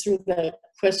answer that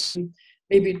question,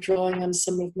 maybe drawing on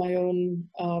some of my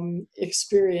own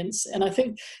experience. And I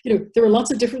think, there are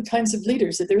lots of different kinds of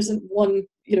leaders. There isn't one,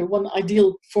 one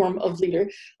ideal form of leader.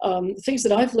 Things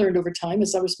that I've learned over time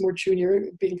as I was more junior,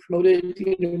 being promoted,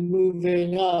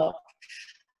 moving up.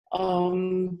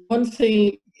 One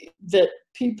thing that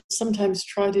people sometimes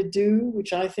try to do,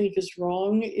 which I think is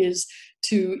wrong, is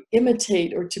to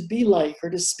imitate or to be like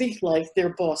or to speak like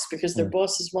their boss, because their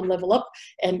boss is one level up,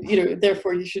 and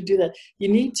therefore you should do that. You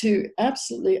need to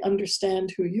absolutely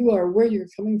understand who you are, where you're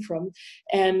coming from,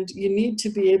 and you need to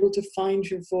be able to find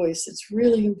your voice. It's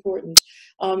really important.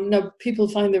 Now, people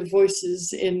find their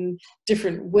voices in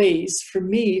different ways. For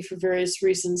me, for various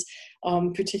reasons,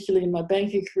 particularly in my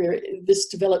banking career, this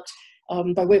developed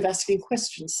by way of asking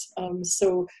questions.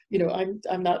 So,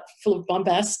 I'm not full of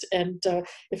bombast, and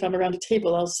if I'm around a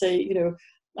table, I'll say,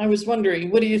 I was wondering,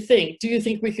 what do you think? Do you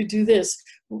think we could do this?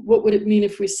 What would it mean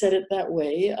if we said it that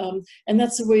way? And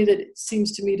that's a way that it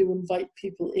seems to me to invite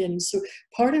people in. So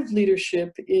part of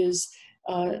leadership is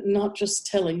not just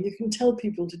telling. You can tell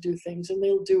people to do things and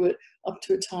they'll do it up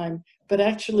to a time, but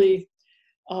actually,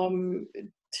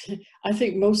 I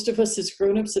think most of us as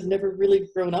grown-ups have never really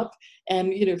grown up.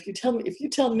 And if you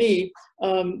tell me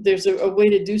there's a way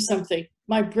to do something,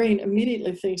 my brain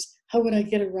immediately thinks, how would I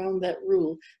get around that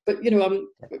rule? But I'm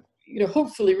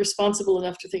hopefully responsible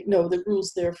enough to think, no, the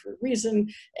rule's there for a reason,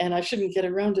 and I shouldn't get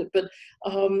around it. But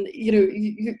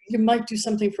you might do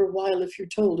something for a while if you're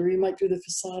told, or you might do the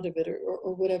facade of it,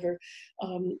 or whatever.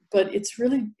 But it's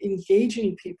really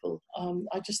engaging people.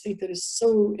 I just think that is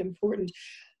so important.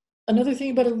 Another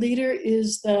thing about a leader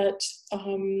is that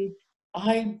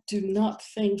I do not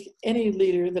think any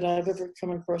leader that I've ever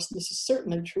come across, and this is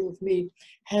certainly true of me,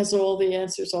 has all the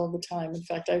answers all the time. In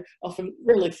fact, I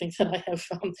rarely think that I have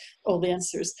all the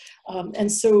answers.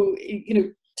 And so,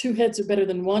 2 heads are better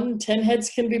than 1. 10 heads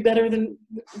can be better than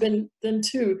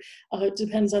 2. It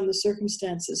depends on the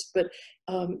circumstances. But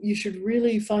you should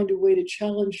really find a way to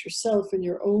challenge yourself in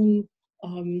your own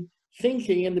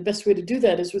thinking, and the best way to do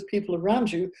that is with people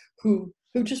around you who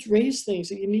just raise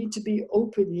things. You need to be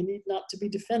open. You need not to be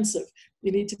defensive.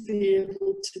 You need to be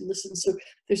able to listen. So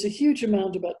there's a huge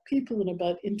amount about people and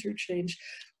about interchange.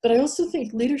 But I also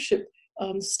think leadership,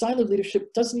 style of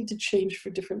leadership, does need to change for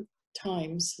different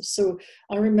times. So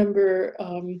I remember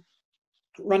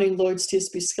running Lloyd's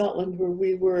TSB Scotland, where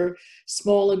we were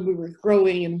small and we were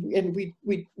growing, and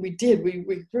we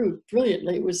grew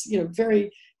brilliantly. It was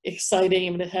very exciting. I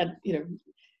mean, it had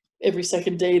every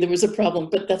second day there was a problem,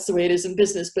 but that's the way it is in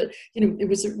business. But it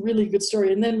was a really good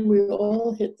story. And then we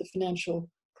all hit the financial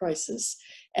crisis,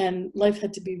 and life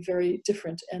had to be very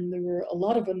different. And there were a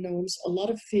lot of unknowns, a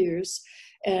lot of fears,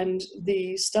 and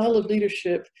the style of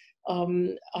leadership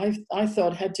I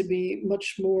thought had to be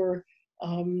much more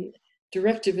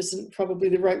directive isn't probably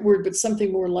the right word, but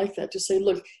something more like that, to say,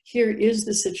 look, here is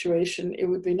the situation. It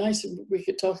would be nice if we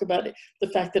could talk about it, the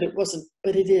fact that it wasn't,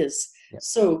 but it is. Yeah.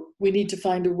 So we need to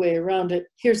find a way around it.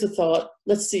 Here's a thought.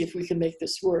 Let's see if we can make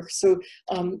this work. So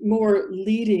more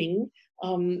leading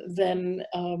than,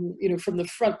 from the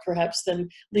front perhaps, than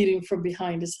leading from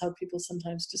behind is how people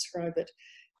sometimes describe it.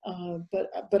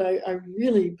 But I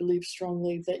really believe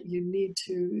strongly that you need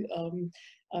to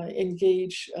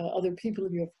engage other people,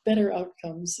 and you have better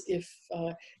outcomes if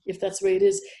that's the way it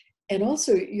is. And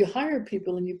also, you hire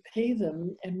people and you pay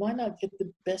them, and why not get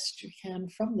the best you can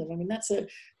from them? I mean, that's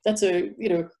a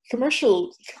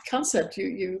commercial concept.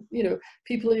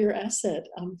 People are your asset,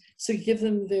 so give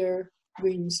them their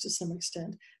wings to some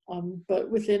extent, but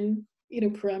within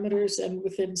parameters and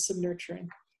within some nurturing.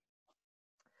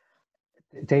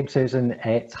 Dame Susan,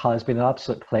 it has been an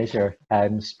absolute pleasure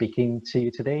speaking to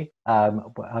you today.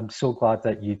 I'm so glad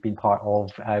that you've been part of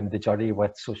the journey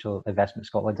with Social Investment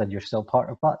Scotland, and you're still part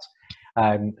of that.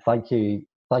 Thank you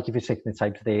for taking the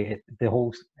time today. The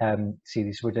whole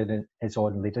series we're doing is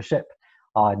on leadership,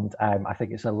 and I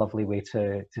think it's a lovely way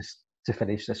to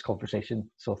finish this conversation.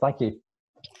 So thank you.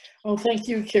 Well, thank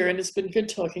you, Kieran. It's been good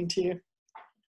talking to you.